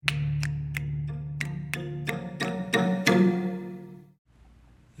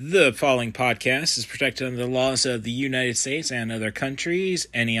The following podcast is protected under the laws of the United States and other countries.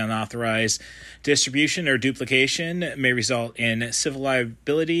 Any unauthorized distribution or duplication may result in civil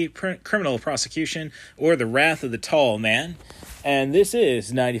liability, criminal prosecution, or the wrath of the tall man. And this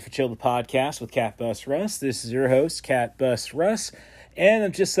is 90 for Chill, the podcast with Cat Bus Russ. This is your host, Cat Bus Russ. And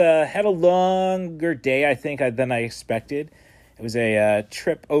I've just had a longer day, I think, than I expected. It was a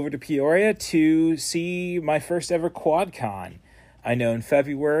trip over to Peoria to see my first ever QuadCon. I know in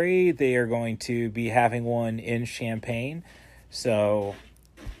February they are going to be having one in Champaign. So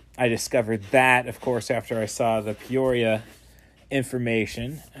I discovered that, of course, after I saw the Peoria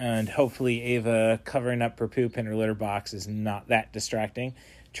information. And hopefully Ava covering up her poop in her litter box is not that distracting.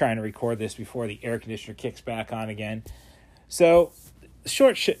 Trying to record this before the air conditioner kicks back on again. So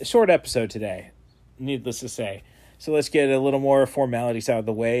short episode today, needless to say. So let's get a little more formalities out of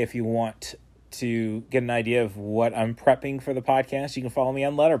the way. If you want to get an idea of what I'm prepping for the podcast, you can follow me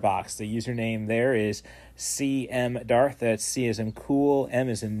on Letterboxd. The username there is CMDarth. That's C as in cool, M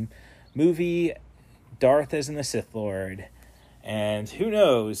as in movie, Darth as in the Sith Lord. And who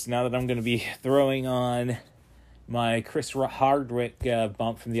knows, now that I'm going to be throwing on my Chris Hardwick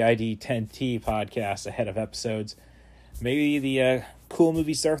bump from the ID10T podcast ahead of episodes, maybe the cool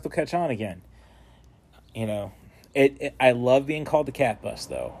movie Darth will catch on again. You know, I love being called the Cat Bus,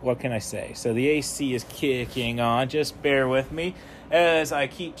 though. What can I say? So the AC is kicking on. Just bear with me as I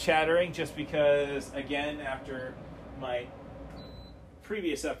keep chattering, just because, again, after my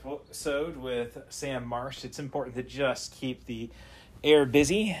previous episode with Sam Marsh, it's important to just keep the air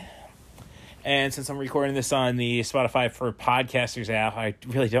busy. And since I'm recording this on the Spotify for Podcasters app, I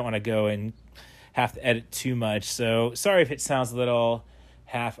really don't want to go and have to edit too much. So sorry if it sounds a little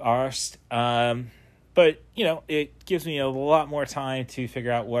half-arsed. But, you know, it gives me a lot more time to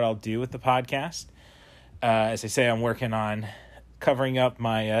figure out what I'll do with the podcast. As I say, I'm working on covering up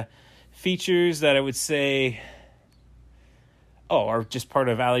my features that I would say, are just part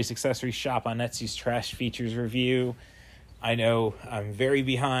of Allie's Accessory Shop on Etsy's Trash Features review. I know I'm very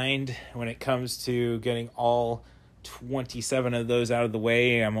behind when it comes to getting all 27 of those out of the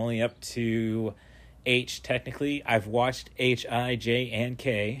way. I'm only up to H, technically. I've watched H, I, J, and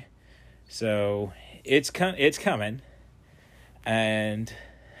K. So it's coming. And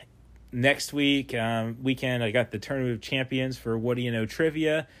next weekend, I got the Tournament of Champions for What Do You Know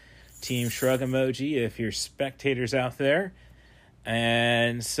Trivia. Team Shrug emoji if you're spectators out there.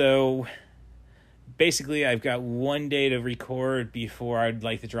 And so basically I've got one day to record before I'd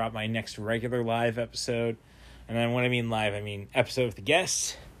like to drop my next regular live episode. And then when I mean live, I mean episode with the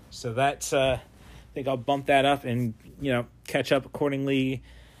guests. So that's, I think I'll bump that up and, catch up accordingly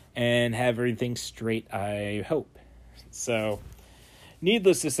and have everything straight, I hope. So,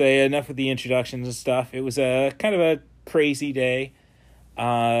 needless to say, enough with the introductions and stuff. It was a kind of a crazy day.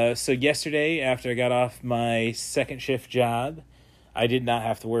 So yesterday, after I got off my second shift job, I did not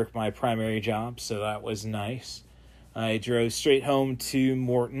have to work my primary job, so that was nice. I drove straight home to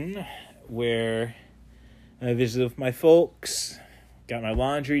Morton, where I visited with my folks, got my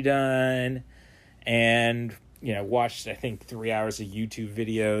laundry done, and watched, I think, 3 hours of YouTube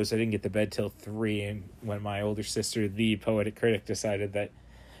videos. I didn't get to bed till 3, and when my older sister, ThePoeticCritic, decided that,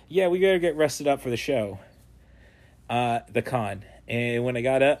 we gotta get rested up for the show, the con. And when I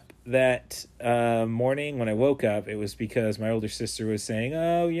got up that morning, when I woke up, it was because my older sister was saying,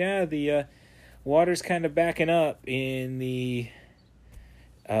 the water's kind of backing up in the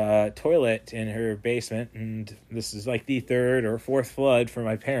toilet in her basement, and this is like the third or fourth flood for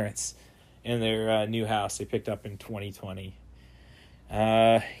my parents in their new house they picked up in 2020.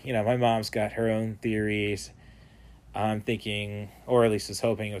 My mom's got her own theories. I'm thinking, or at least was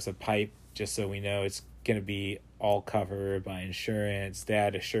hoping, it was a pipe, just so we know it's going to be all covered by insurance.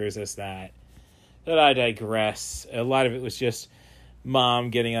 Dad assures us that. But I digress. A lot of it was just Mom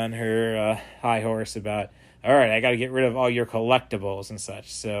getting on her high horse about, all right, I got to get rid of all your collectibles and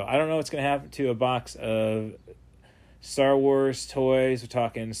such. So I don't know what's going to happen to a box of Star Wars toys. We're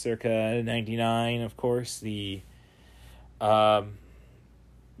talking circa 99, of course. The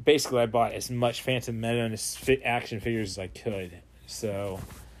basically I bought as much Phantom Menace action figures as I could. So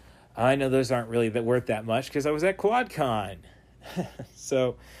I know those aren't really worth that much because I was at QuadCon.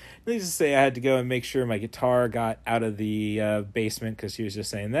 So needless to say, I had to go and make sure my guitar got out of the basement because she was just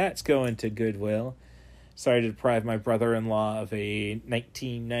saying that's going to Goodwill. Sorry to deprive my brother-in-law of a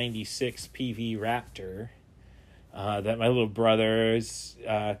 1996 PV Raptor. That my little brother is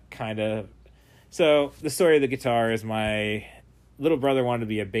kind of... So, the story of the guitar is my little brother wanted to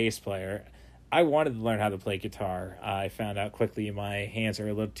be a bass player. I wanted to learn how to play guitar. I found out quickly my hands are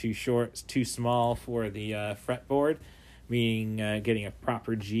a little too short, too small for the fretboard. meaning getting a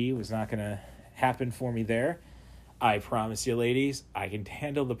proper G was not going to happen for me there. I promise you, ladies, I can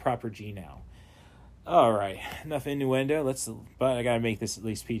handle the proper G now. All right, enough innuendo. But I got to make this at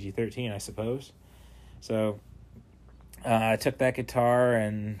least PG-13, I suppose. So I took that guitar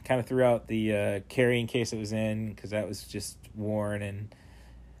and kind of threw out the carrying case it was in, because that was just worn, and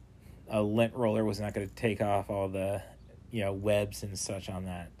a lint roller was not going to take off all the webs and such on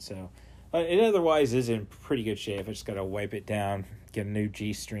that. So it otherwise is in pretty good shape. I just got to wipe it down, get a new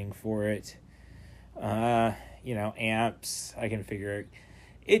G string for it. Amps, I can figure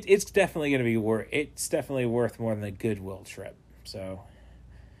it's definitely going to be worth more than the Goodwill trip. So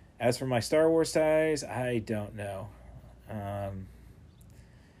as for my Star Wars ties, I don't know.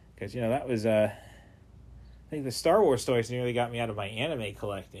 Because that was I think the Star Wars toys nearly got me out of my anime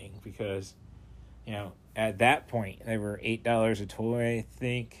collecting, because at that point they were $8 a toy, I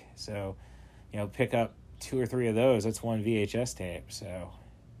think. So pick up 2 or 3 of those, that's one VHS tape. So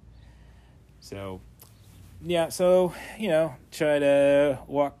try to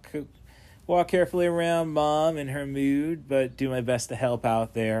walk carefully around Mom and her mood, but do my best to help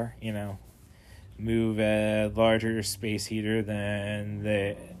out there. Move a larger space heater than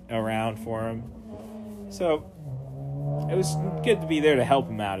around for him. So it was good to be there to help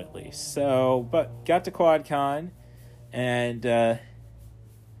him out at least. So, but got to QuadCon, and it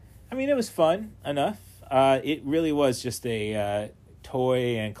was fun enough. It really was just a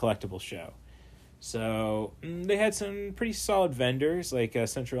toy and collectible show. So they had some pretty solid vendors, like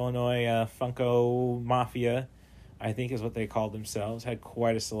Central Illinois Funko Mafia, I think is what they called themselves. Had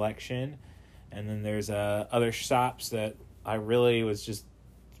quite a selection. And then there's other shops that I really was just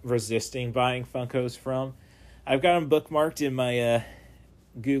resisting buying Funkos from. I've got them bookmarked in my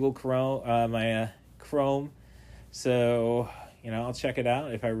Google Chrome, Chrome. So, I'll check it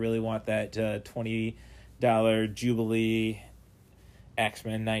out if I really want that $20 Jubilee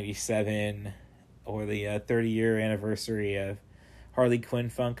X-Men 97 or the 30-year anniversary of Harley Quinn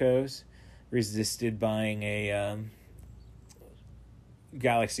Funkos. Resisted buying a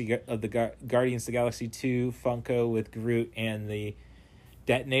Galaxy of the Guardians of the Galaxy 2 Funko with Groot and the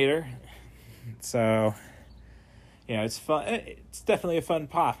detonator. So, it's fun. It's definitely a fun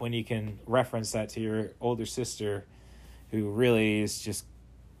pop when you can reference that to your older sister, who really is just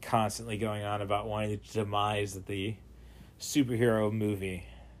constantly going on about wanting to demise the superhero movie.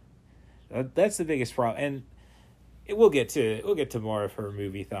 That's the biggest problem, and we'll get to more of her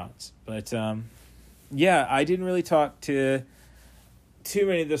movie thoughts. But I didn't really talk to too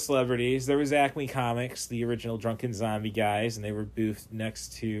many of the celebrities. There was Acme Comics, the original Drunken Zombie guys, and they were boothed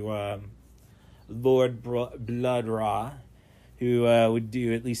next to Lord Bloodraw, who would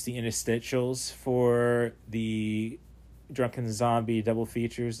do at least the interstitials for the Drunken Zombie double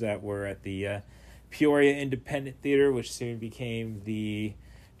features that were at the Peoria Independent Theater, which soon became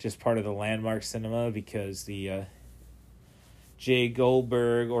just part of the Landmark Cinema, because the Jay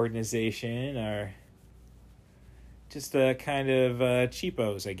Goldberg organization are just kind of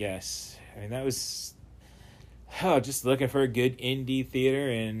cheapos, I guess. That was just looking for a good indie theater,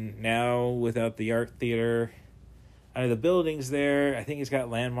 and now without the art theater, the building's there. I think it's got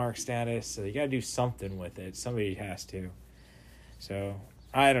landmark status, so you got to do something with it. Somebody has to. So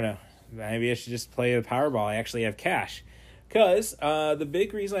I don't know. Maybe I should just play the Powerball. I actually have cash, because the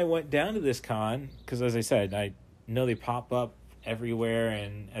big reason I went down to this con, because as I said, I know they pop up everywhere,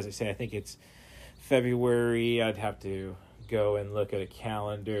 and as I say, I think it's February. I'd have to go and look at a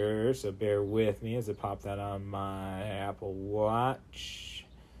calendar, so bear with me as I pop that on my Apple Watch.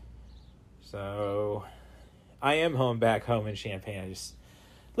 So I am back home in Champaign. I just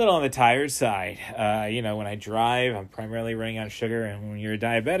a little on the tired side. When I drive, I'm primarily running on sugar, and when you're a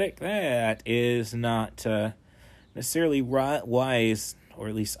diabetic, that is not necessarily wise, or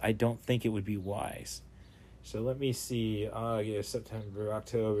at least I don't think it would be wise. So let me see, August, September,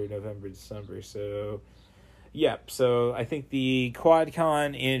 October, November, December. So, so I think the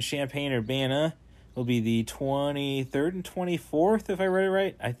QuadCon in Champaign-Urbana will be the 23rd and 24th, if I read it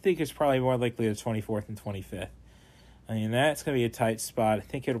right. I think it's probably more likely the 24th and 25th. That's going to be a tight spot. I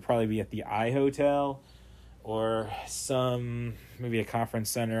think it'll probably be at the I Hotel, or maybe a conference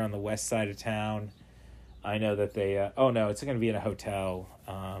center on the west side of town. I know that they, it's going to be in a hotel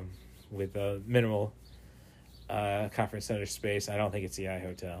with a minimal conference center space. I don't think it's the I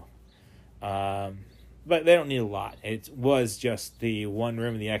Hotel. But they don't need a lot. It was just the one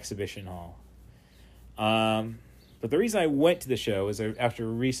room in the exhibition hall. But the reason I went to the show is after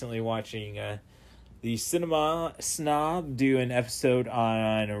recently watching the Cinema Snob do an episode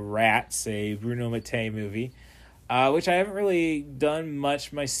on Rats, a Bruno Mattei movie, which I haven't really done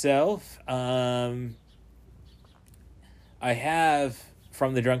much myself. I have,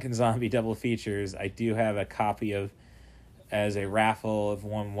 from the Drunken Zombie double features, I do have a copy of, as a raffle of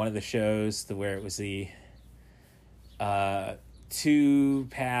one of the shows, where it was the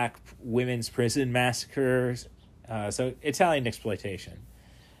 2-pack women's prison massacres. So Italian exploitation.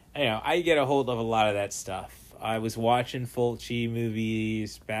 I get a hold of a lot of that stuff. I was watching Fulci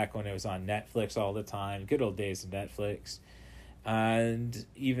movies back when it was on Netflix all the time. Good old days of Netflix. And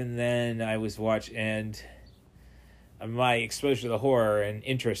even then I was watching, and my exposure to the horror and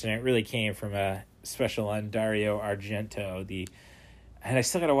interest in it really came from a special on Dario Argento. And I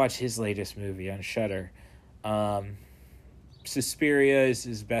still got to watch his latest movie on Shudder. Suspiria is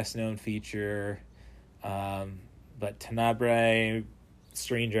his best known feature. But Tenebrae,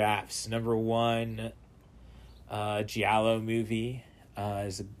 Strange Drafts, number one. Giallo movie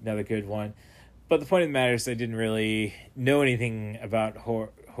is another good one. But the point of the matter is I didn't really know anything about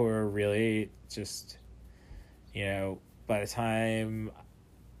horror really. Just, by the time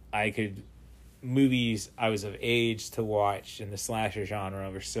movies I was of age to watch in the slasher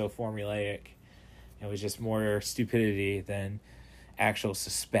genre were so formulaic. It was just more stupidity than actual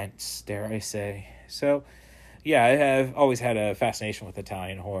suspense, dare I say. So, yeah, I have always had a fascination with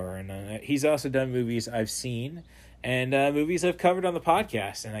Italian horror, and he's also done movies I've seen and movies I've covered on the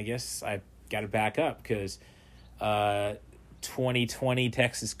podcast. And I guess I've got to back up because 2020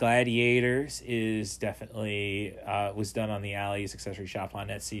 Texas Gladiators is definitely was done on the Alley's Accessory Shop on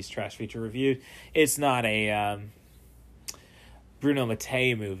Etsy's Trash Feature Review. It's not a Bruno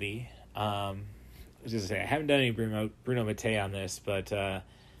Mattei movie. I was just say I haven't done any Bruno Mattei on this, but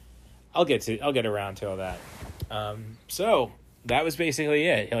I'll get around to all that. So that was basically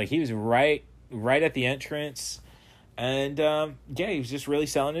it. He was right at the entrance, and he was just really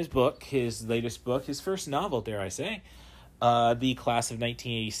selling his book, his latest book, his first novel, dare I say, The Class of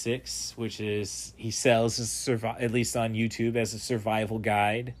 1986, which is he sells at least on YouTube as a survival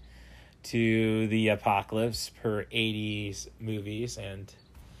guide to the apocalypse per 80s movies, and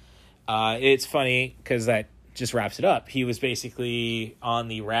it's funny because that just wraps it up. He was basically on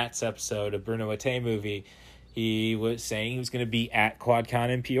the Rats episode of Bruno Mattei movie. He was saying he was going to be at QuadCon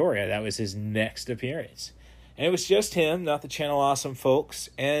in Peoria. That was his next appearance. And it was just him, not the Channel Awesome folks.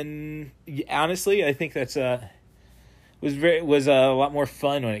 And honestly, I think that's was a lot more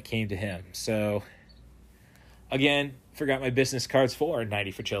fun when it came to him. So, again, forgot my business cards for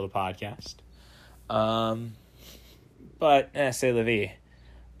 90 for Chill, the podcast. But, c'est la vie.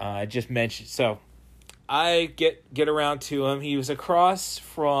 I just mentioned, so I get around to him. He was across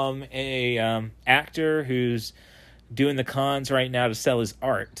from a actor who's doing the cons right now to sell his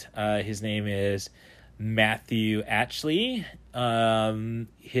art. His name is Matthew Atchley.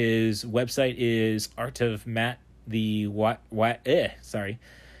 His website is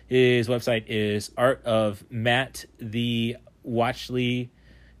His website is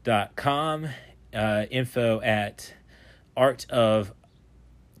artofmattthewatchley.com. Info at artofmatch.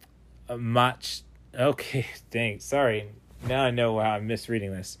 Okay, dang, sorry. Now I know how I'm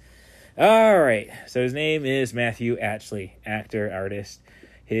misreading this. All right, so his name is Matthew Atchley, actor, artist.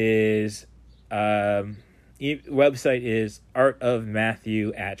 His website is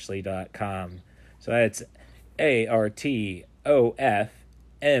artofmatthewatchley.com. So that's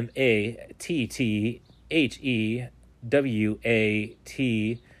ARTOFMATTHEWATCHLEY.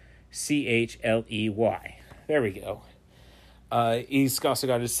 There we go. He's also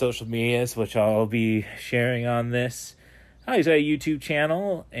got his social medias, which I'll be sharing on this. He's got a YouTube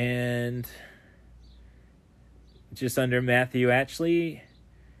channel, and just under Matthew Atchley.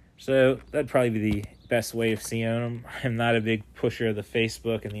 So that'd probably be the best way of seeing him. I'm not a big pusher of the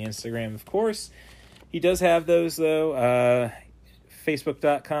Facebook and the Instagram, of course. He does have those, though.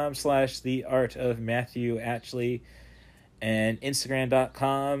 Facebook.com/theartofmatthewatchley and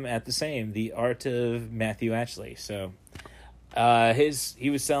Instagram.com at the same, theartofmatthewatchley. So he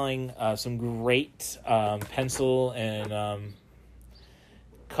was selling some great pencil and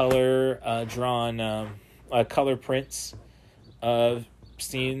color drawn color prints of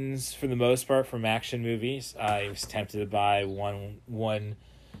scenes, for the most part, from action movies. I was tempted to buy one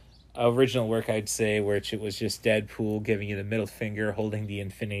original work, I'd say, which it was just Deadpool giving you the middle finger holding the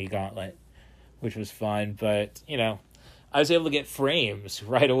Infinity Gauntlet, which was fun. But I was able to get frames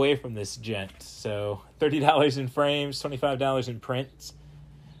right away from this gent. So $30 in frames, $25 in prints.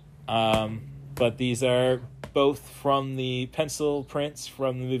 But these are both from the pencil prints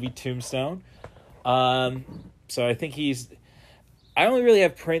from the movie Tombstone. So I think I only really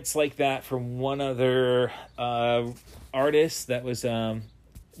have prints like that from one other artist. That was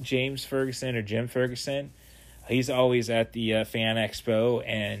James Ferguson or Jim Ferguson. He's always at the Fan Expo,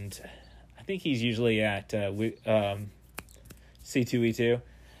 and I think he's usually at C2E2.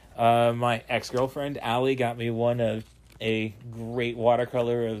 My ex-girlfriend, Allie, got me a great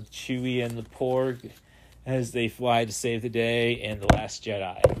watercolor of Chewie and the Porg as they fly to save the day in The Last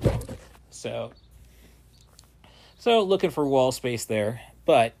Jedi. So looking for wall space there.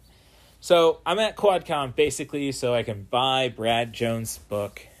 But, so I'm at QuadCon basically so I can buy Brad Jones'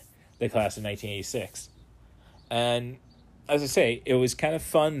 book, The Class of 1986. And as I say, it was kind of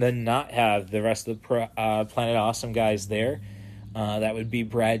fun to not have the rest of the Planet Awesome guys there. That would be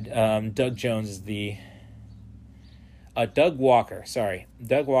Doug Jones is the... Doug Walker, sorry.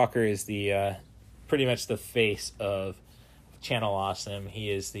 Doug Walker is the pretty much the face of Channel Awesome. He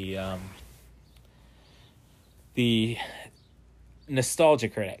is the Nostalgia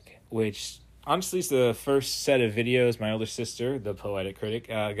Critic, which honestly is the first set of videos my older sister, the Poetic Critic,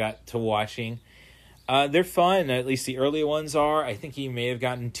 got to watching. They're fun, at least the early ones are. I think he may have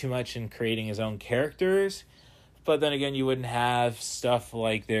gotten too much in creating his own characters, but then again, you wouldn't have stuff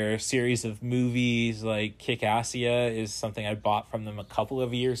like their series of movies, like Kick-Assia is something I bought from them a couple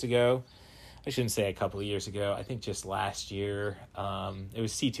of years ago. I shouldn't say a couple of years ago. I think just last year. It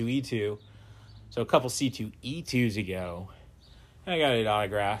was C2E2. So a couple C2E2s ago. I got it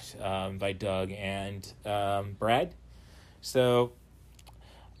autographed by Doug and Brad. So,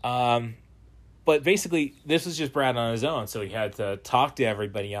 but basically, this was just Brad on his own. So he had to talk to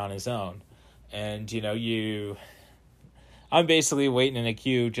everybody on his own. And, I'm basically waiting in a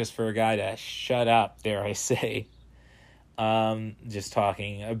queue just for a guy to shut up, dare I say. Just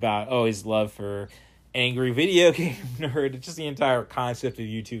talking about, his love for angry video game nerd, just the entire concept of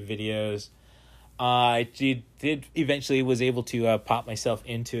YouTube videos. I did eventually was able to pop myself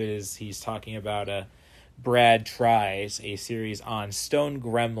into it as he's talking about Brad Tries, a series on Stone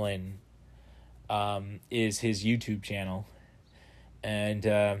Gremlin, is his YouTube channel.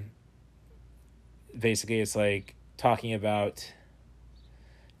 And basically it's like talking about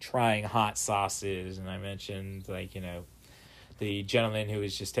trying hot sauces, and I mentioned the gentleman who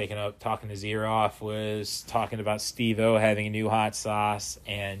was just talking his ear off was talking about Steve-O having a new hot sauce,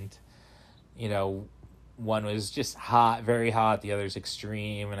 and one was just hot, very hot, the other's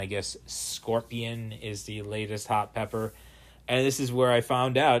extreme, and I guess Scorpion is the latest hot pepper. And this is where I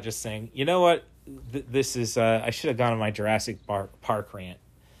found out, just saying, you know what, this is I should have gone on my Jurassic Park rant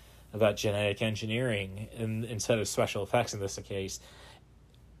about genetic engineering instead of special effects in this case,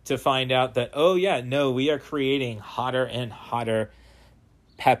 to find out that, we are creating hotter and hotter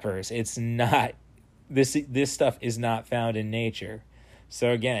peppers. It's not, this stuff is not found in nature. So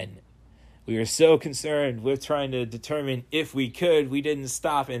again, we were so concerned with trying to determine if we could, we didn't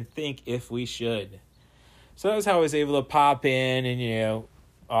stop and think if we should. So that was how I was able to pop in and,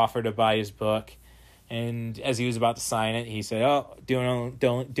 offer to buy his book. And as he was about to sign it, he said,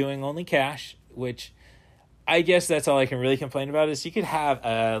 doing only cash, which I guess that's all I can really complain about is you could have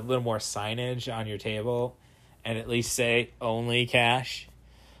a little more signage on your table and at least say only cash.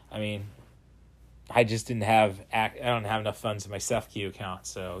 I mean, I just I don't have enough funds in my SEFQ account.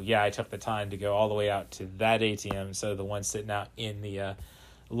 So yeah, I took the time to go all the way out to that ATM. So the one sitting out in the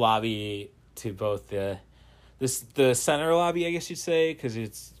lobby to both the center lobby, I guess you'd say,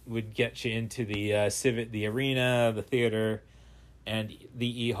 because would get you into the arena, the theater, and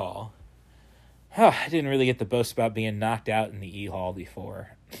the E-Hall. I didn't really get the boast about being knocked out in the E-Hall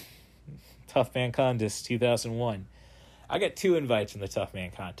before. Tough Man Contest 2001. I got 2 invites in the Tough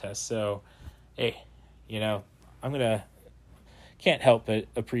Man Contest, so, hey, can't help but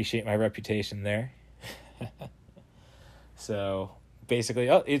appreciate my reputation there. So, basically,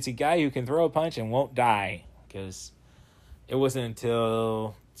 it's a guy who can throw a punch and won't die, because it wasn't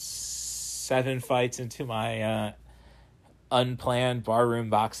until 7 fights into my unplanned barroom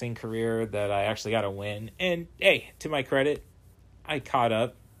boxing career that I actually got a win. And hey, to my credit, I caught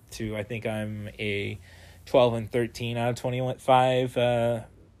up to, I think I'm a 12 and 13 out of 25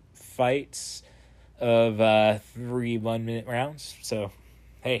 fights of 3 1-minute rounds. So,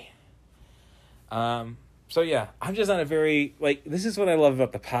 hey. So yeah, I'm just on a very, this is what I love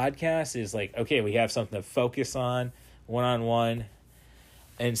about the podcast is okay, we have something to focus on one-on-one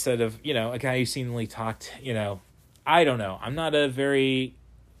instead of, a guy who seemingly talked, I don't know. I'm not a very,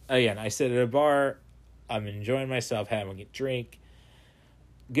 again, I sit at a bar, I'm enjoying myself, having a drink,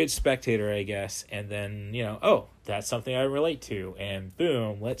 good spectator, I guess, and then, that's something I relate to, and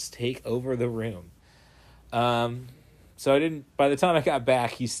boom, let's take over the room. So by the time I got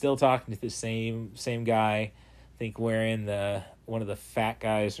back, he's still talking to the same guy, I think wearing one of the fat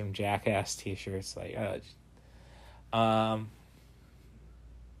guys from Jackass t-shirts,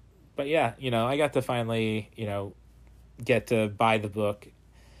 but yeah, I got to finally, get to buy the book,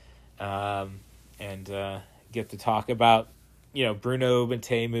 and get to talk about Bruno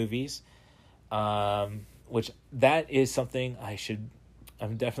Mattei movies, which that is something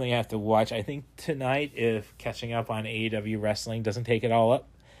I'm definitely have to watch. I think tonight, if catching up on AEW wrestling doesn't take it all up,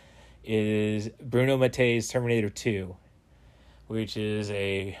 is Bruno Mattei's Terminator 2, which is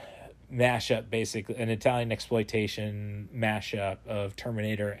a mashup, basically an Italian exploitation mashup of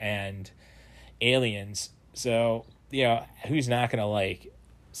Terminator and Aliens. So, who's not going to like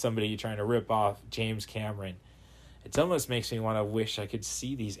somebody trying to rip off James Cameron? It almost makes me want to wish I could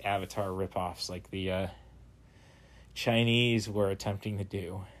see these Avatar ripoffs like the Chinese were attempting to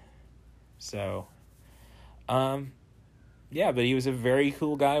do. So, yeah, but he was a very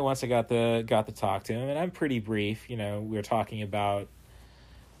cool guy once I got to talk to him, and I'm pretty brief. We were talking about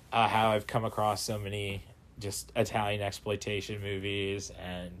how I've come across so many just Italian exploitation movies,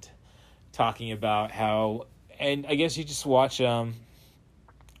 and talking about how, and I guess you just watch the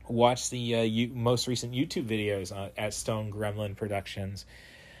most recent YouTube videos at Stone Gremlin Productions,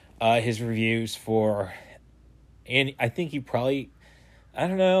 his reviews for, and I think I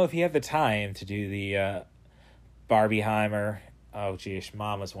don't know if he had the time to do the Barbieheimer. Oh geez,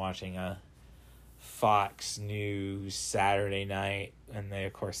 Mom was watching Fox News Saturday night, and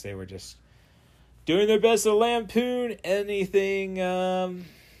they were just doing their best to lampoon anything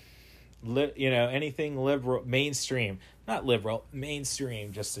anything liberal, mainstream, not liberal,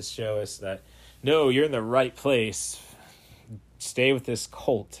 mainstream, just to show us that, no, you're in the right place. Stay with this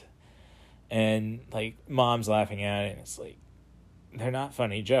cult. And, Mom's laughing at it, and it's like, they're not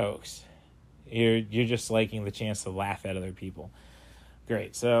funny jokes. You're just liking the chance to laugh at other people.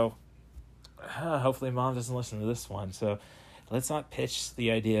 Great. So, hopefully Mom doesn't listen to this one. So, let's not pitch the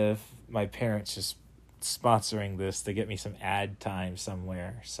idea of my parents just sponsoring this to get me some ad time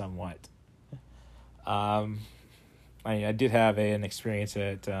somewhere, somewhat. I did have an experience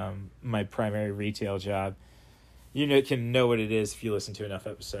at my primary retail job. You can know what it is if you listen to enough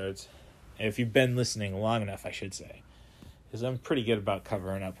episodes. If you've been listening long enough, I should say. Because I'm pretty good about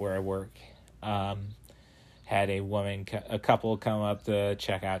covering up where I work. Had a couple come up to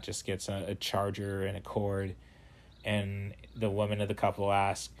check out, just gets a charger and a cord. And the woman of the couple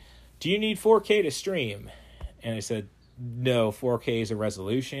asked, "Do you need 4K to stream?" And I said, "No, 4K is a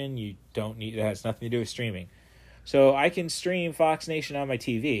resolution. You don't need, it has nothing to do with streaming. So I can stream Fox Nation on my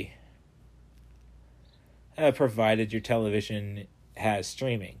TV, provided your television has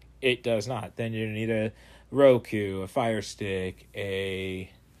streaming. It does not. Then you need a Roku, a Fire Stick, a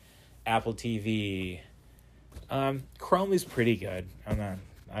Apple TV. Chrome is pretty good. I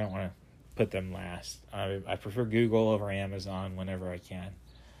don't want to put them last. I prefer Google over Amazon whenever I can."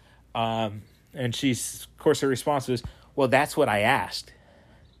 And of course, her response was, "Well, that's what I asked."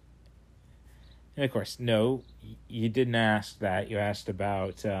 And of course, no, you didn't ask that. You asked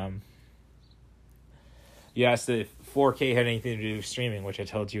about, you asked if 4K had anything to do with streaming, which I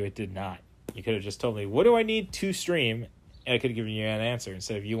told you it did not. You could have just told me, "What do I need to stream?" And I could have given you an answer.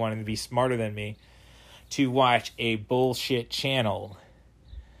 Instead of you wanting to be smarter than me to watch a bullshit channel.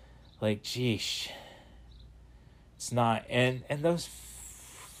 Geesh. It's not, and those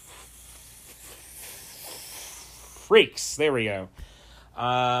freaks, there we go.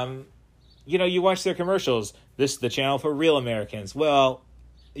 You watch their commercials. This is the channel for real Americans. Well,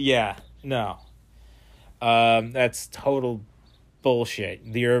 yeah, no. That's total bullshit.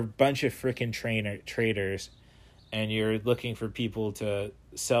 You're a bunch of freaking traders, and you're looking for people to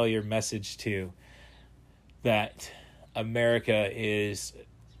sell your message to, that America is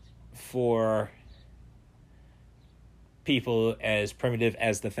for people as primitive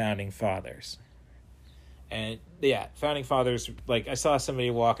as the Founding Fathers. And yeah, Founding Fathers, I saw somebody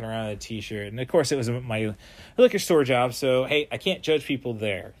walking around in a t-shirt, and of course it was my liquor store job, so hey, I can't judge people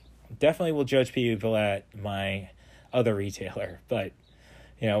there. Definitely will judge people at my other retailer, but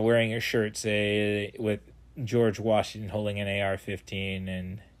wearing a shirt, say, with George Washington holding an AR-15,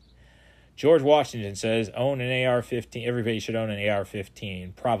 and George Washington says, own an AR-15, everybody should own an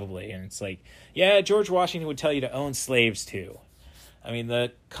AR-15, probably, and it's yeah, George Washington would tell you to own slaves too. I mean,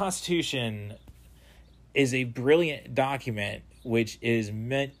 the Constitution is a brilliant document which is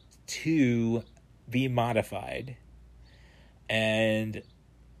meant to be modified, and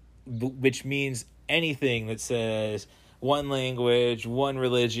which means anything that says one language, one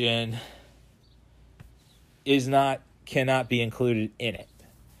religion cannot be included in it.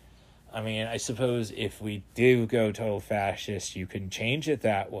 I mean, I suppose if we do go total fascist, you can change it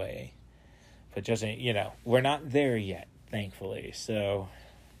that way, but just, we're not there yet, thankfully. So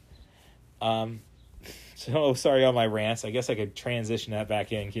sorry, all my rants. I guess I could transition that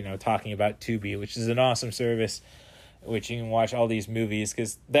back in, talking about Tubi, which is an awesome service. which you can watch all these movies,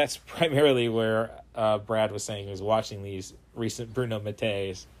 because that's primarily where Brad was saying he was watching these recent Bruno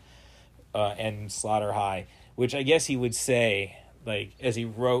Mattei's and Slaughter High, which I guess he would say, like, as he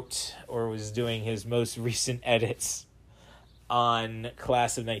wrote or was doing his most recent edits on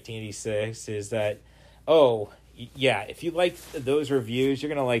Class of 1986, is that, oh, yeah, if you like those reviews, you're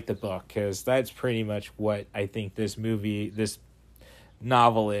going to like the book, because that's pretty much what I think this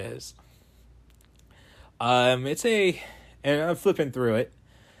novel is. And I'm flipping through it,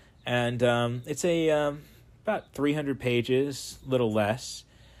 and it's about 300 pages, little less,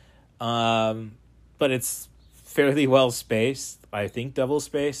 but it's fairly well spaced, I think double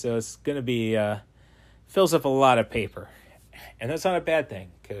spaced, so it's going to be, fills up a lot of paper, and that's not a bad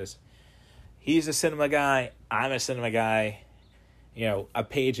thing, because he's a cinema guy, I'm a cinema guy, a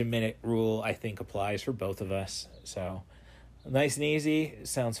page a minute rule, I think, applies for both of us, so nice and easy,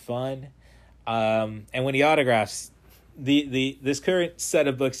 sounds fun. And when he autographs this current set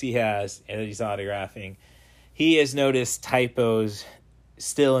of books he has and he's autographing, he has noticed typos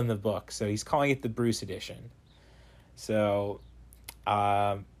still in the book, so he's calling it the Bruce edition. So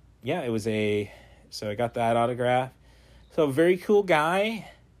yeah, so I got that autograph. So very cool guy.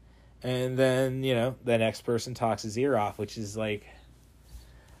 And then, the next person talks his ear off, which is like,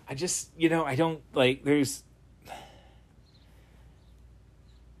 I just, I don't like, it's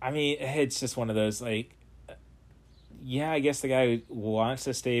just one of those, like, yeah, I guess the guy who wants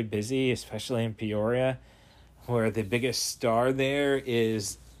to stay busy, especially in Peoria, where the biggest star there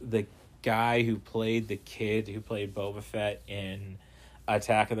is the guy who played the kid who played Boba Fett in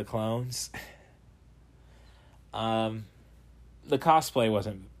Attack of the Clones. The cosplay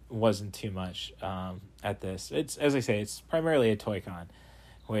wasn't too much at this. It's, as I say, it's primarily a toy con,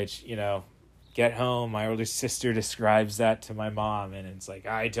 which, get home, my older sister describes that to my mom, and it's like,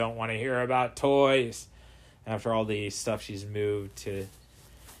 I don't want to hear about toys after all the stuff she's moved to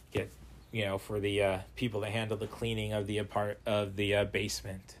get, for the people to handle the cleaning of the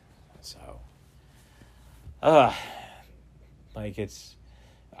basement. So I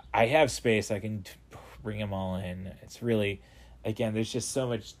have space, I can bring them all in. It's really, again, there's just so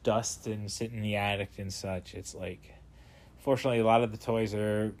much dust and sitting in the attic and such. It's like, fortunately, a lot of the toys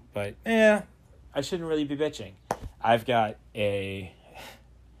are, but I shouldn't really be bitching. I've got a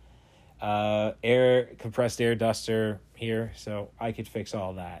compressed air duster here, so I could fix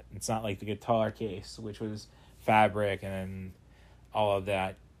all that. It's not like the guitar case, which was fabric, and then all of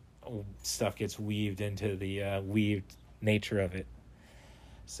that stuff gets weaved into the weaved nature of it.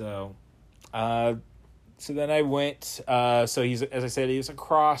 So then I went. So he's, as I said, he's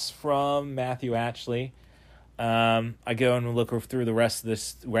across from Matthew Atchley. I go and look through the rest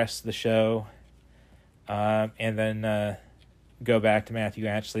of the show. And then go back to Matthew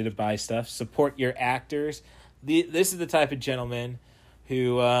Atchley to buy stuff. Support your actors. This is the type of gentleman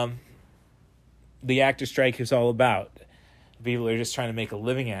who the actor strike is all about. People are just trying to make a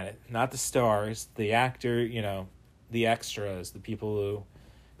living at it. Not the stars, the actor, the extras, the people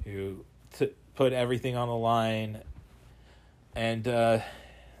who put everything on the line and,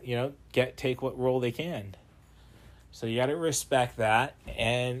 take what role they can. So you got to respect that.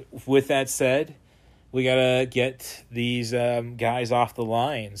 And with that said, we got to get these guys off the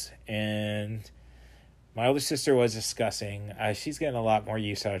lines. And my older sister was discussing, she's getting a lot more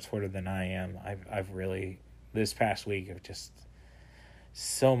use out of Twitter than I am. I've really, this past week, I've just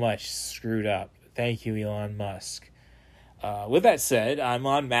so much screwed up. Thank you, Elon Musk. With that said, I'm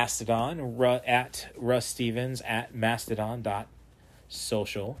on Mastodon, at Russ Stevens, at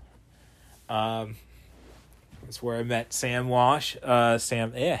mastodon.social. It's where I met Sam Marsh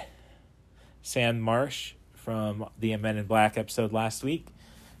from the Men in Black episode last week.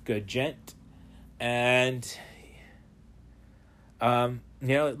 Good gent. And,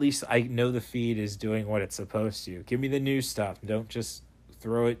 at least I know the feed is doing what it's supposed to. Give me the new stuff. Don't just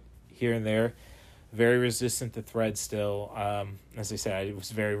throw it here and there. Very resistant to thread still. As I said, I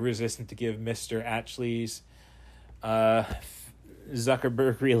was very resistant to give Mr. Atchley's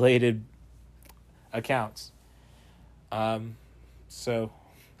Zuckerberg-related accounts. So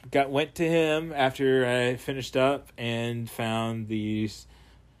went to him after I finished up and found these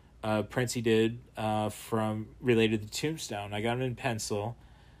prints he did from related to Tombstone. I got them in pencil.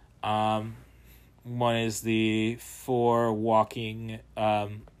 One is the 4 walking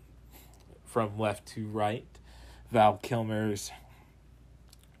from left to right, Val Kilmer's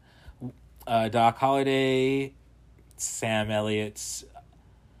Doc Holliday, Sam Elliott's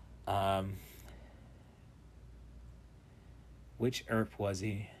which Earp was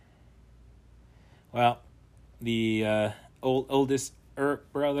he? Well, the oldest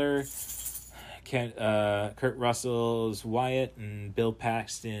Earp brother, Kurt Russell's Wyatt and Bill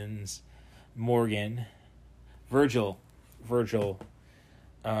Paxton's Morgan, Virgil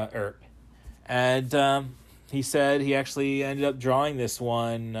Earp. And he said he actually ended up drawing this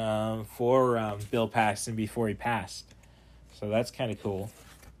one for Bill Paxton before he passed. So that's kind of cool.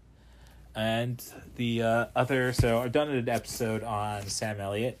 And the so I've done an episode on Sam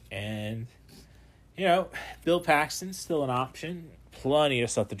Elliott, and, Bill Paxton's still an option. Plenty of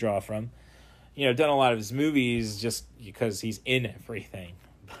stuff to draw from. Done a lot of his movies just because he's in everything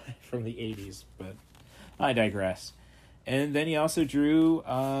from the 80s, but I digress. And then he also drew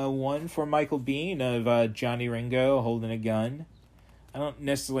one for Michael Biehn of Johnny Ringo holding a gun. I don't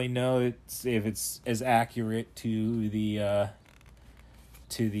necessarily know if it's as accurate to the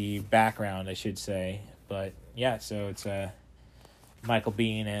background, I should say. But yeah, so it's Michael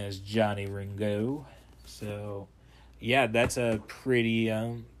Biehn as Johnny Ringo. So yeah, that's a pretty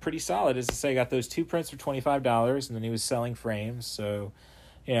solid. As I say, I got those two prints for $25, and then he was selling frames, so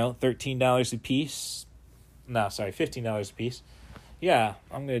 $13 a piece. No, sorry, $15 a piece. Yeah,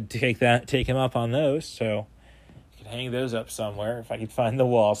 I'm gonna take him up on those. So I could hang those up somewhere if I could find the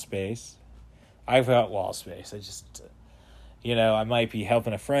wall space. I've got wall space. I just, I might be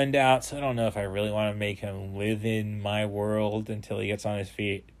helping a friend out, so I don't know if I really want to make him live in my world until he gets on his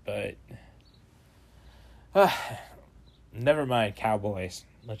feet. But never mind, Cowboys.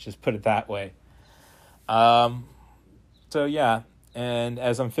 Let's just put it that way. So yeah. And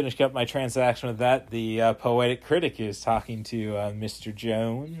as I'm finishing up my transaction with that, the Poetic Critic is talking to Mr.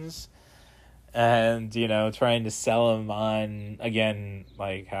 Jones and, trying to sell him on, again,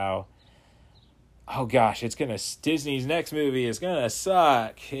 like how, oh gosh, Disney's next movie is going to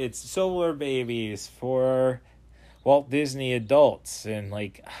suck. It's Solar Babies for Walt Disney adults. And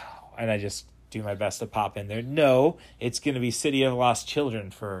and I just do my best to pop in there. No, it's going to be City of Lost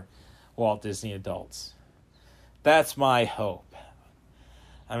Children for Walt Disney adults. That's my hope.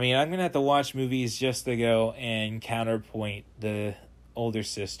 I mean, I'm going to have to watch movies just to go and counterpoint the older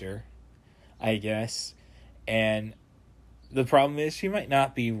sister, I guess. And the problem is she might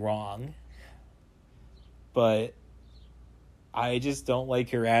not be wrong, but I just don't like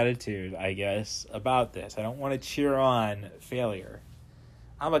her attitude, I guess, about this. I don't want to cheer on failure.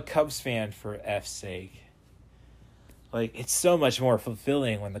 I'm a Cubs fan for F's sake. It's so much more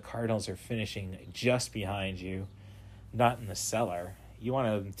fulfilling when the Cardinals are finishing just behind you, not in the cellar. You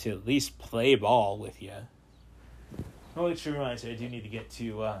want them to at least play ball with you. Oh, which reminds me, I do need to get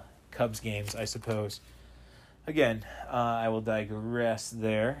to Cubs games, I suppose. Again, I will digress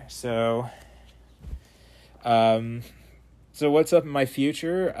there. So what's up in my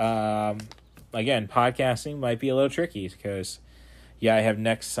future? Again, podcasting might be a little tricky because, I have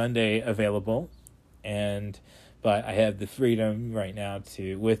next Sunday available, but I have the freedom right now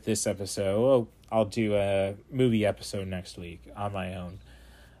with this episode. I'll do a movie episode next week on my own.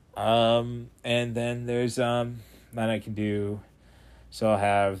 And then there's, then I can do, so I'll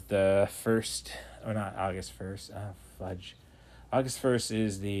have the August 1st. Fudge. August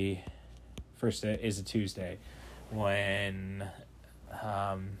 1st is a Tuesday when,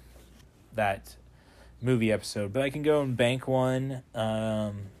 that movie episode, but I can go and bank one,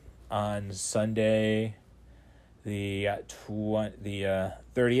 on Sunday, the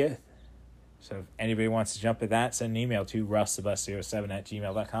 30th. So if anybody wants to jump at that, send an email to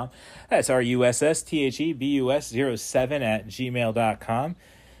russthebus07@gmail.com. That's RUSSTHEBUS07@gmail.com.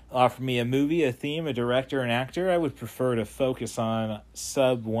 Offer me a movie, a theme, a director, an actor. I would prefer to focus on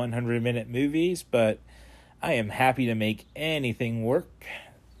sub 100-minute movies, but I am happy to make anything work.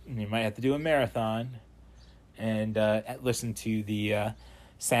 You might have to do a marathon and listen to the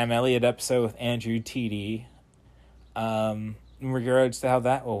Sam Elliott episode with Andrew T.D. In regards to how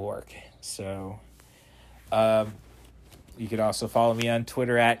that will work. So, you could also follow me on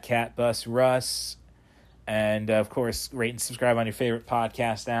Twitter at CatBusRuss. And, of course, rate and subscribe on your favorite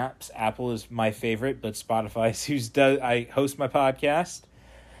podcast apps. Apple is my favorite, but Spotify I host my podcast.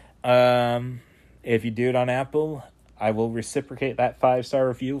 If you do it on Apple, I will reciprocate that 5-star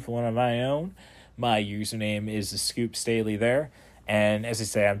review for one of my own. My username is the Scoop Staley there. And as I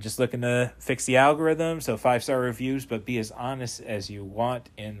say, I'm just looking to fix the algorithm, so 5-star reviews, but be as honest as you want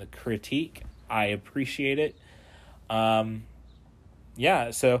in the critique. I appreciate it. So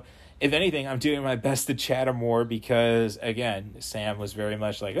if anything, I'm doing my best to chatter more because, again, Sam was very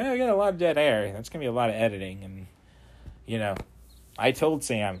much like, I got a lot of dead air. That's going to be a lot of editing. And, I told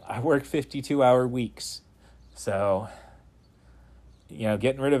Sam, I work 52-hour weeks. So,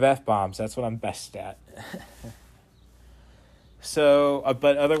 getting rid of F-bombs, that's what I'm best at. So,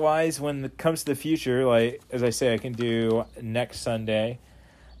 but otherwise, when it comes to the future, as I say, I can do next Sunday.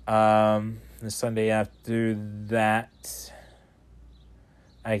 The Sunday after that,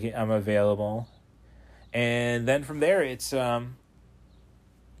 I'm available. And then from there, it's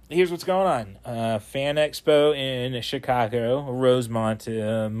here's what's going on. Fan Expo in Chicago, Rosemont,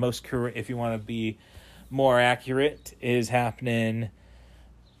 if you want to be more accurate, is happening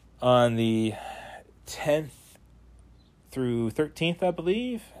on the 10th through 13th, I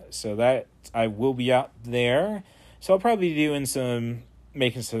believe. So that I will be out there. So I'll probably be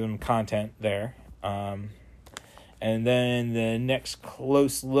making some content there. And then the next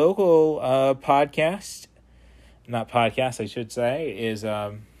close local podcast, I should say, is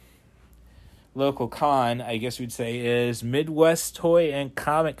local con, I guess we'd say, is Midwest Toy and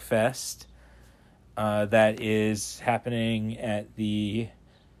Comic Fest. That is happening at the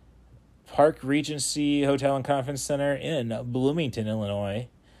Park Regency Hotel and Conference Center in Bloomington, Illinois.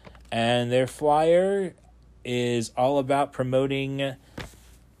 And their flyer is all about promoting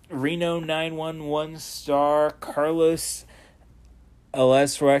Reno 911 star Carlos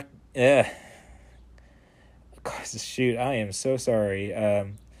Alesrak. Shoot, I am so sorry.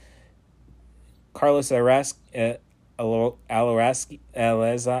 Carlos Carlos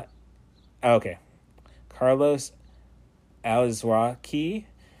Alazraqui,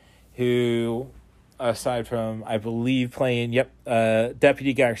 who, aside from, I believe, playing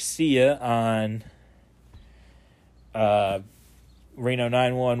Deputy Garcia on Reno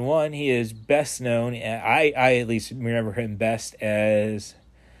 911, he is best known, I at least remember him best as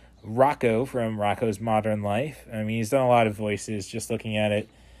Rocco from Rocco's Modern Life. I mean, he's done a lot of voices, just looking at it.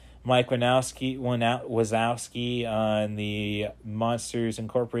 Mike Wazowski on the Monsters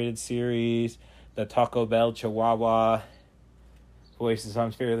Incorporated series, the Taco Bell Chihuahua voices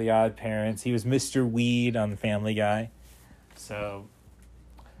on Fairly Odd Parents. He was Mr. Weed on The Family Guy. So,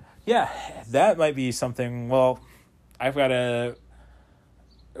 yeah, that might be something. Well, I've got a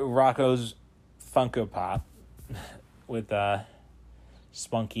Rocco's Funko Pop with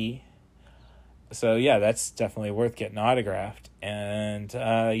Spunky. So, yeah, that's definitely worth getting autographed. And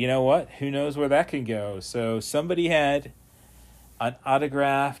you know what? Who knows where that can go? So somebody had an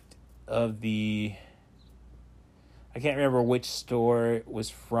autographed of the... I can't remember which store it was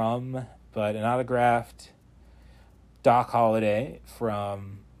from, but an autographed Doc Holliday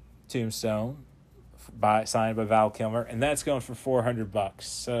from Tombstone, signed by Val Kilmer, and that's going for $400.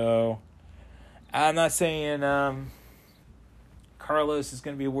 So I'm not saying Carlos is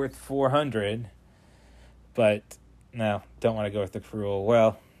going to be worth $400, but no, don't want to go with the cruel.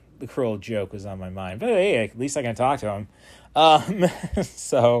 Well, the cruel joke was on my mind, but hey, at least I can talk to him.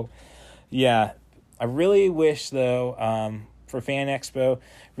 So yeah, I really wish though, for Fan Expo,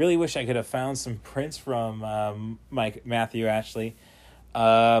 really wish I could have found some prints from Matthew Ashley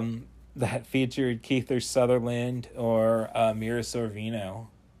that featured Kiefer Sutherland or Mira Sorvino.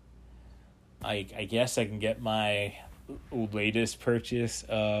 I guess I can get my latest purchase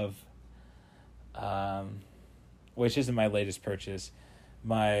of, which isn't my latest purchase,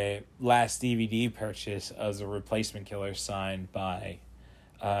 my last DVD purchase as a Replacement Killer signed by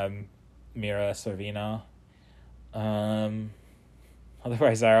Mira Sorvino.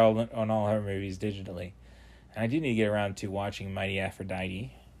 Otherwise, I own all her movies digitally. And I do need to get around to watching Mighty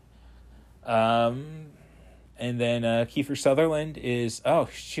Aphrodite. And then Kiefer Sutherland is... Oh,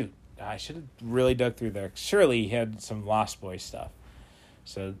 shoot. I should have really dug through there. Surely he had some Lost Boys stuff.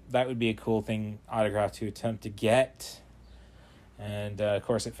 So that would be a cool thing, autograph, to attempt to get. And, of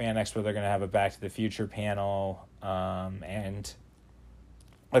course, at Fan Expo, they're going to have a Back to the Future panel and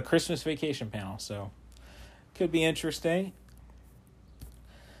a Christmas Vacation panel. So could be interesting.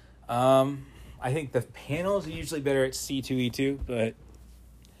 I think the panels are usually better at C2E2, but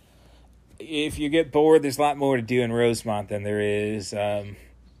if you get bored, there's a lot more to do in Rosemont than there is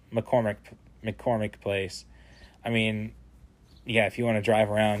McCormick Place. I mean, yeah, if you want to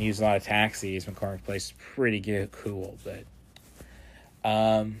drive around, use a lot of taxis, McCormick Place is pretty good, cool.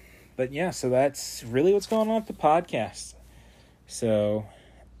 But yeah, so that's really what's going on with the podcast. So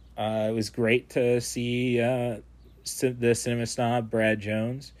it was great to see the Cinema Snob, Brad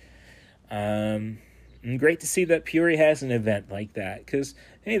Jones. And great to see that Peoria has an event like that, because,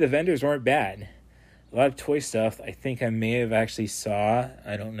 hey, the vendors weren't bad. A lot of toy stuff I think I may have actually saw.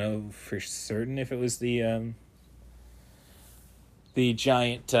 I don't know for certain if it was the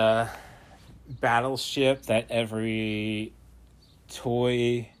giant battleship that every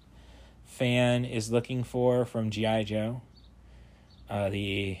toy fan is looking for from G.I. Joe.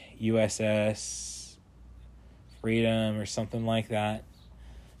 The USS Freedom or something like that.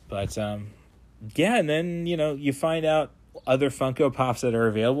 But, yeah, and then, you find out other Funko Pops that are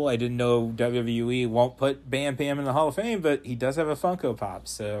available. I didn't know WWE won't put Bam Bam in the Hall of Fame, but he does have a Funko Pop.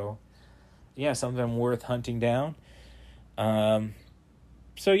 So, yeah, something worth hunting down.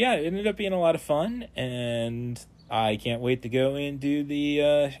 So, yeah, it ended up being a lot of fun, and I can't wait to go and do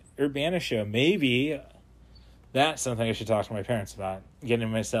the Urbana show. Maybe that's something I should talk to my parents about, getting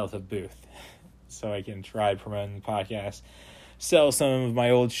myself a booth so I can try promoting the podcast, sell some of my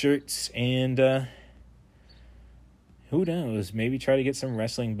old shirts, and who knows, maybe try to get some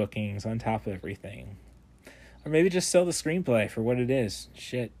wrestling bookings on top of everything. Or maybe just sell the screenplay for what it is.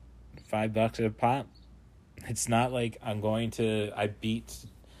 Shit, $5 a pop. It's not like I beat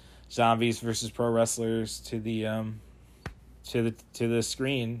Zombies versus Pro Wrestlers to the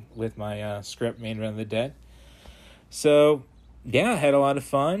screen with my script, Main Run of the Dead. So, yeah, I had a lot of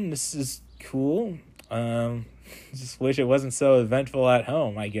fun. This is cool. Just wish it wasn't so eventful at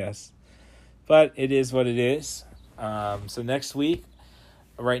home, I guess. But it is what it is. So next week,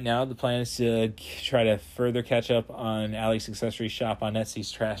 right now, the plan is to try to further catch up on Alex Accessory Shop on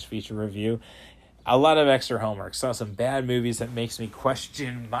Etsy's trash feature review. A lot of extra homework. Saw some bad movies that makes me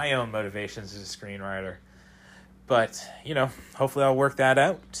question my own motivations as a screenwriter. But, hopefully I'll work that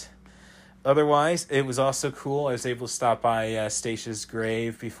out. Otherwise, it was also cool. I was able to stop by Stacia's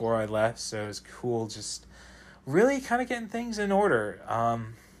grave before I left, so it was cool just really kind of getting things in order.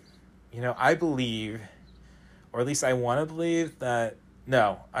 I believe, or at least I want to believe I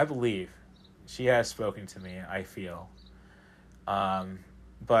believe she has spoken to me, I feel.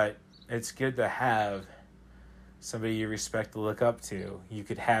 But it's good to have somebody you respect to look up to. You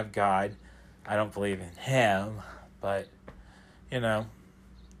could have God. I don't believe in him, but,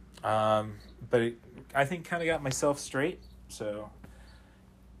 I think kind of got myself straight. So,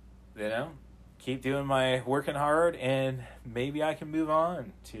 keep doing my working hard, and maybe I can move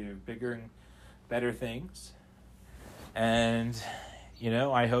on to bigger and better things. And,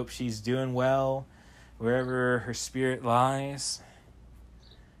 I hope she's doing well wherever her spirit lies.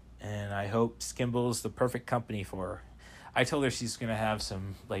 And I hope Skimble's the perfect company for her. I told her she's going to have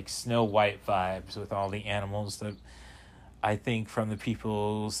some, Snow White vibes with all the animals that I think from the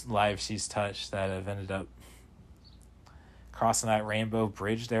people's lives she's touched that have ended up crossing that rainbow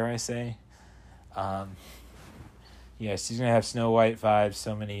bridge, dare I say. She's going to have Snow White vibes,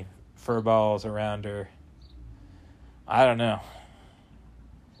 so many fur balls around her. I don't know.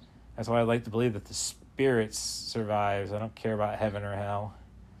 That's why I like to believe that the spirits survives. I don't care about heaven or hell.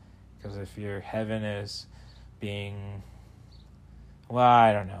 Because if your heaven is being,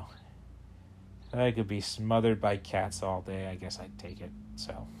 I don't know. I could be smothered by cats all day. I guess I'd take it.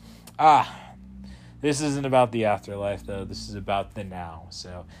 So, this isn't about the afterlife, though. This is about the now.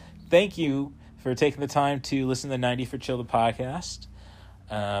 So, thank you for taking the time to listen to 90 for Chill, the podcast.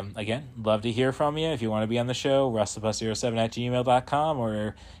 Again, love to hear from you. If you want to be on the show, rustthebus07@gmail.com,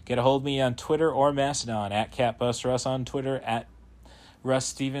 or get a hold of me on Twitter or Mastodon, @CatBusRuss on Twitter, Russ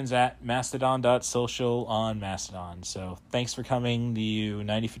Stevens @mastodon.social on Mastodon. So thanks for coming to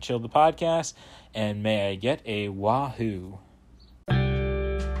 90 for Chill, the podcast, and may I get a wahoo.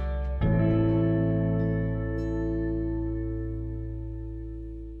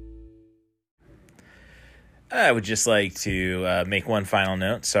 I would just like to make one final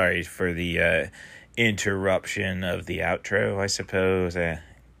note. Sorry for the interruption of the outro, I suppose.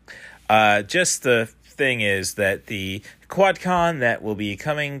 Just the thing is that the QuadCon that will be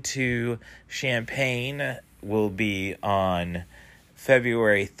coming to Champaign will be on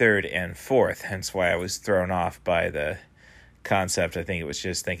February 3rd and 4th, hence why I was thrown off by the concept. I think it was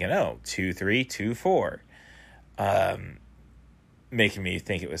just thinking, 2-3, 2-4, making me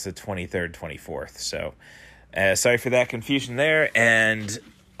think it was the 23rd, 24th. So sorry for that confusion there, and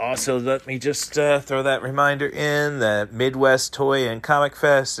also let me just throw that reminder in that Midwest Toy and Comic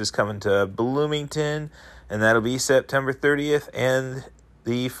Fest is coming to Bloomington, and that'll be September 30th and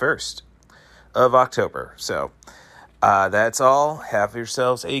the 1st of October. So that's all. Have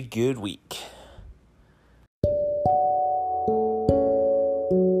yourselves a good week.